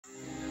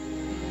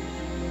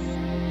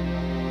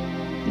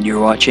You're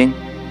watching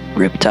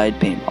Riptide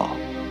Paintball.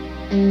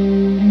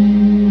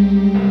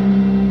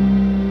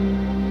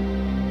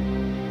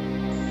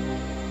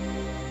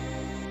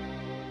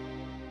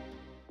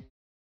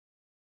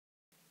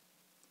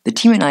 The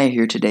team and I are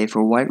here today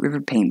for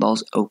Whiteriver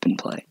Paintball's open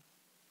play.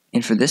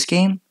 And for this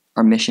game,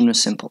 our mission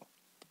was simple.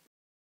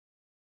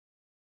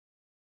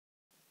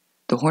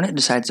 The Hornet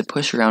decides to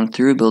push around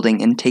through a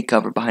building and take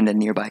cover behind a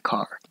nearby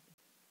car,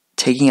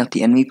 taking out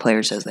the enemy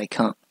players as they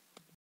come.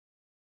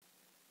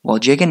 While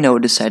Jake and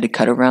Noah decide to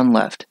cut around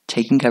left,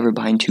 taking cover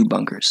behind two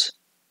bunkers.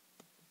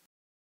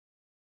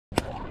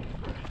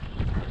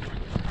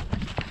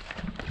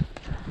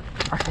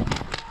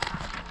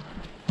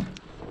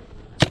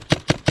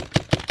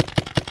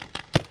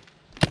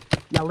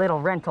 Ya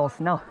little rentals,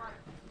 no.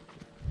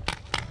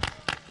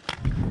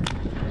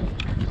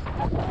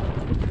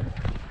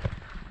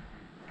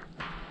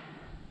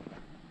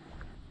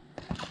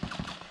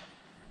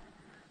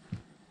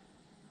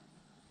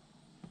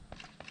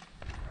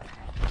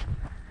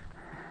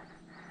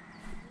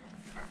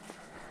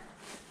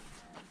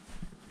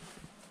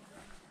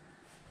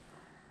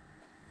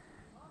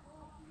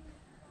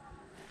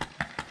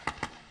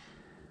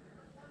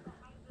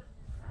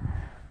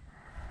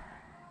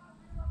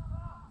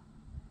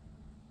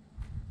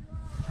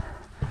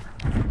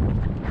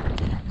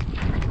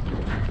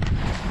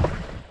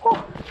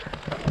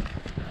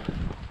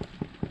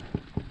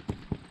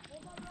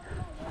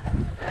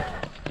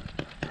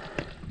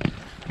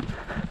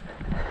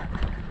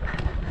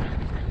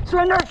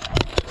 Surrender!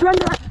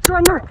 Surrender!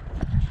 Surrender!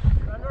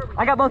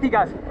 I got both of you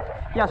guys.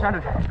 Yeah,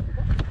 surrendered.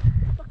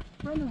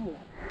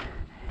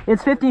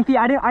 It's 15 feet.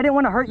 I didn't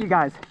want to hurt you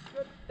guys.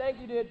 Good. Thank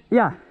you, dude.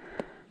 Yeah.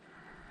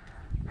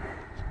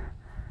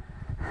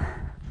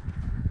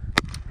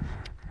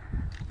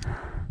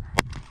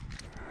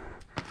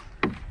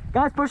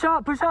 Guys, push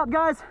up,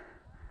 guys.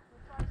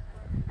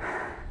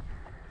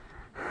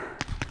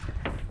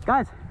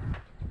 Guys.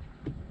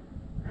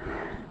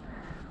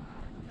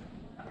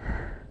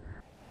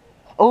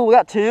 Oh, we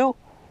got two.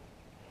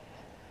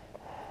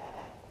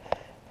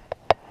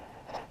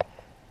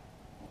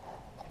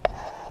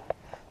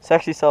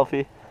 Sexy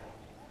selfie.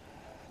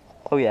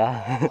 Oh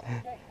yeah. Okay,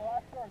 the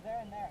last two are there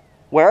and there.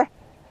 Where?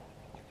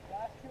 The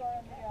last two are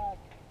in the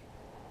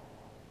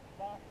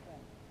box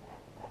thing.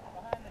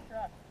 Behind the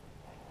truck.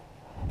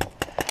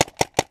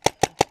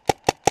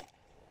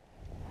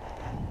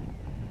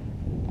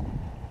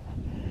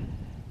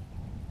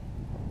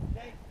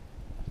 Jake,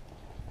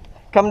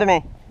 Come to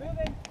me.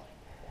 moving.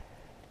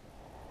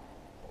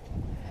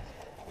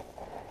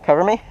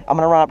 Cover me. I'm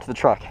gonna run up to the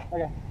truck.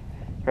 Okay.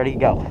 Ready,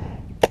 go.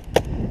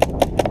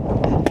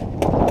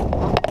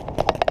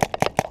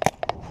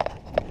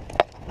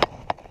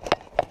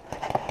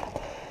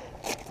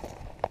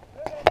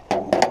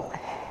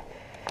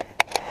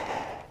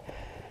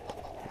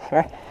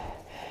 Right.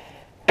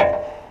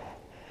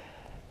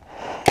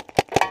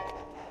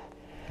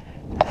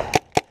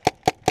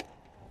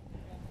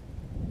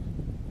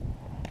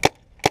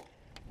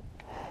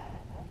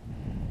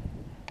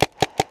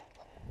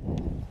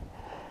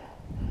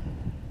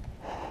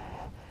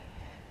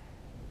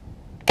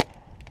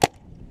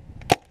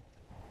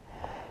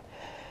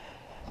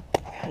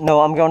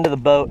 No, I'm going to the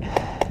boat.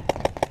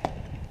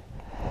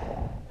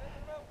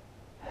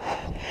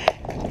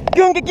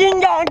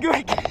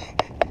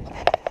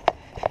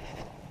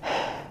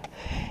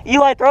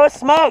 Eli, throw a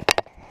smoke.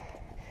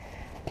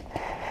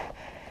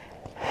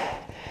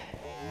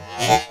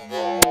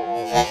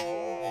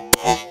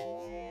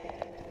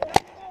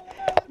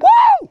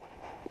 Woo!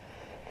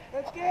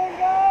 Let's get in,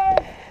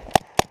 guys.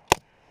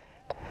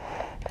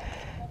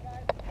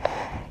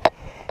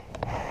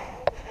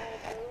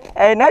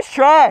 Hey, nice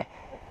try.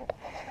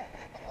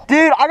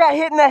 Dude, I got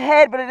hit in the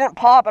head, but it didn't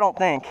pop, I don't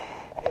think.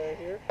 Right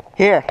here?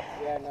 Here.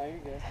 Yeah, no, you're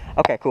good.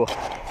 Okay, cool.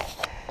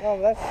 No,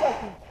 that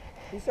sucked.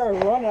 He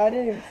started running. I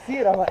didn't even see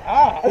it. I'm like,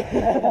 ah.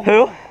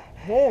 Who?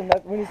 Him.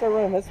 When he started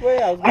running this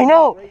way, I was. I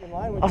know. Right in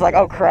line I with was you like,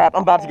 oh guys. crap,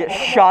 I'm about to get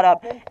shot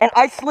up. And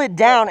I slid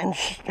down and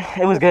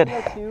it was good.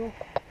 Too,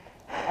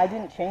 I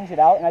didn't change it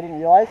out and I didn't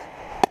realize.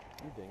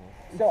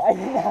 So I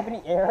didn't have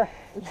any air.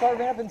 So I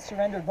ran up and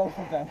surrendered both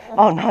of them.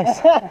 Oh,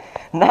 nice.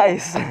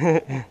 Nice.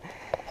 There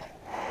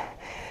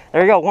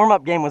you go,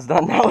 warm-up game was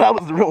done. Now that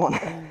was the real one.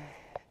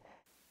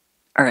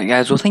 Alright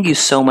guys, well thank you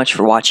so much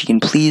for watching,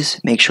 and please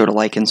make sure to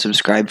like and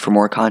subscribe for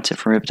more content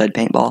from Riptide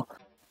Paintball.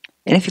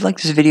 And if you like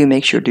this video,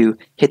 make sure to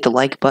hit the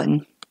like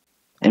button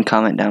and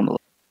comment down below.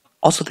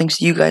 Also, thanks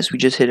to you guys, we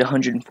just hit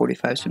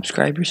 145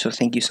 subscribers, so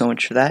thank you so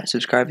much for that.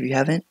 Subscribe if you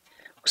haven't.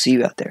 We'll see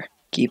you out there.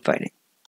 Keep fighting.